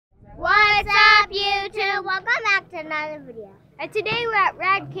YouTube? Welcome back to another video. And today we're at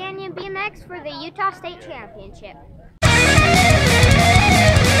Rad Canyon BMX for the Utah State Championship.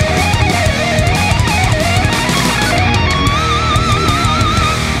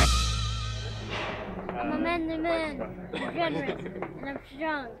 I'm a manly man, I'm generous, and I'm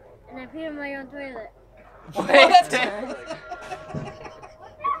strong, and I pee on my own toilet. What?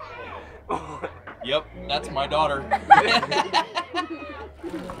 Yep, that's my daughter.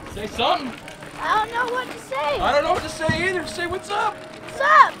 Say something. I don't know what to say. I don't know what to say either. Say what's up. What's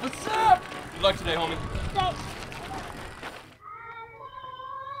up? What's up? Good luck today, homie. Thanks.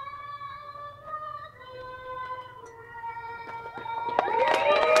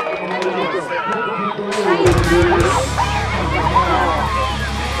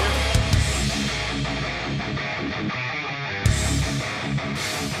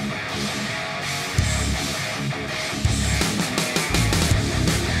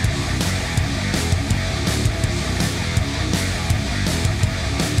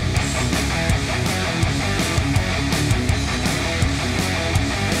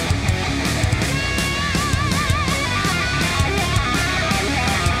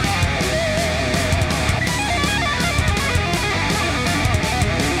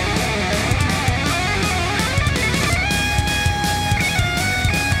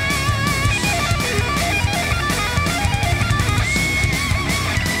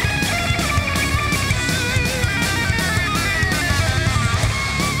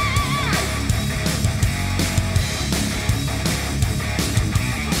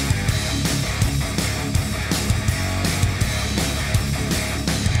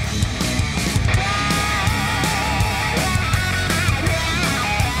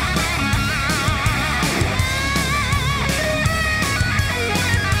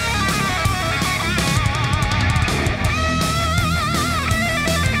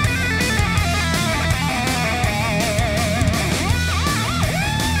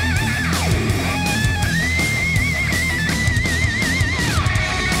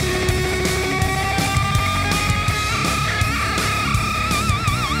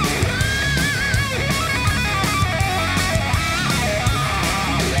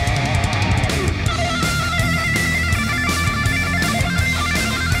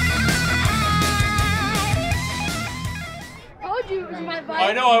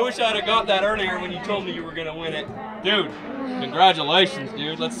 I know, I wish I'd have got that earlier when you told me you were going to win it. Dude, congratulations,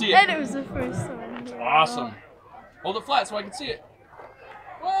 dude. Let's see it. And it was the first one. Awesome. Hold it flat so I can see it.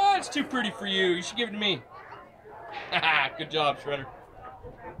 Well, it's too pretty for you. You should give it to me. Good job, Shredder.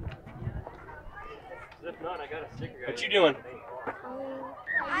 If not, I got a sticker. What you doing?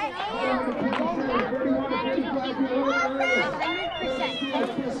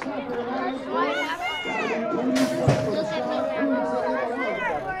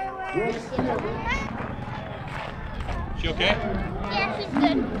 She okay? Yeah, she's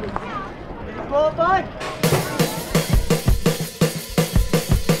good. Well done.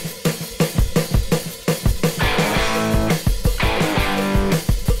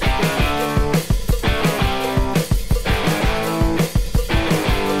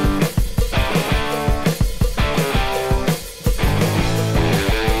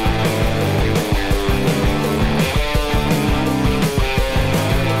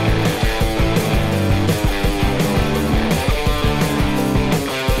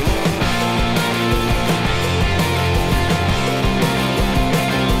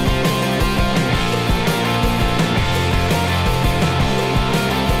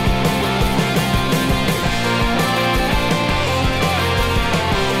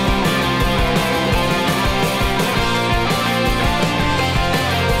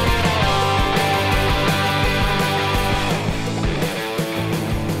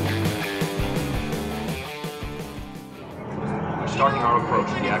 Starting our approach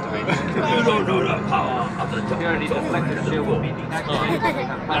to the activation. No. Power of the security deflector shield will be deactivated.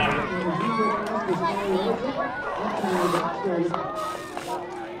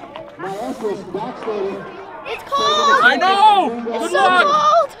 It's cold! I know! It's Good so luck!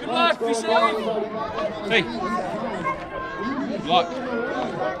 cold! Good luck! Be safe! Hey! Good luck.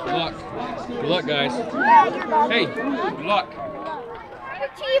 Good luck. Good luck, guys. Hey! Good luck.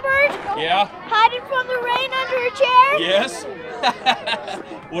 T-Bird? Yeah? Hiding from the rain under a chair? Yes?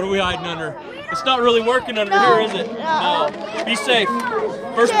 What are we hiding under? It's not really working under No. here, is it? No. No. Be safe.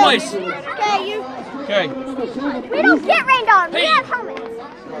 First place. Okay, you. Okay. We don't get rained on. Hey. We have helmets.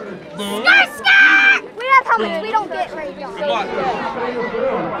 Boom. Skirt! We have helmets. We don't get rained on. Good luck.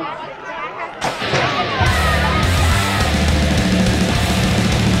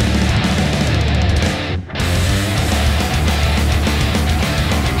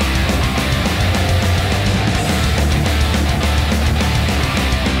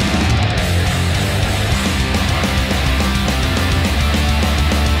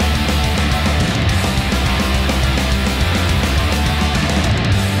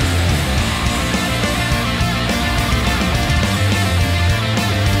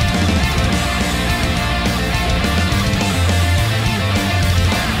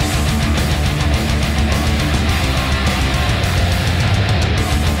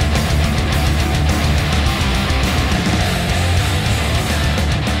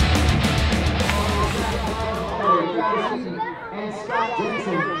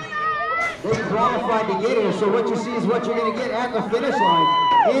 finish. So what you see is what you're going to get at the finish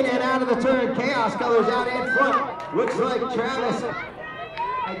line. In and out of the turn, Chaos colors out in front. Looks like Travis.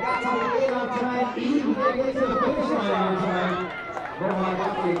 I got to the gate on time. He didn't get to the finish line on time. But my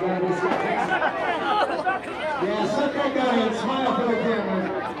God, you got this guy. Yeah, suck that guy and smile for the camera.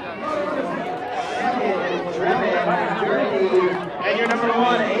 And you're number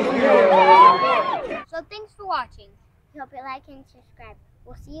 1, Adrian. So thanks for watching. We hope you like and subscribe.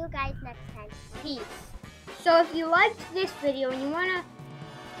 We'll see you guys next time. Peace. So if you liked this video and you want to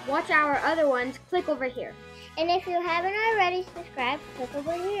watch our other ones, click over here. And if you haven't already subscribed, click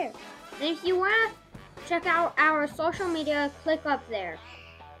over here. And if you want to check out our social media, click up there.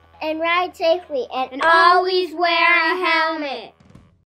 And ride safely and always wear a helmet.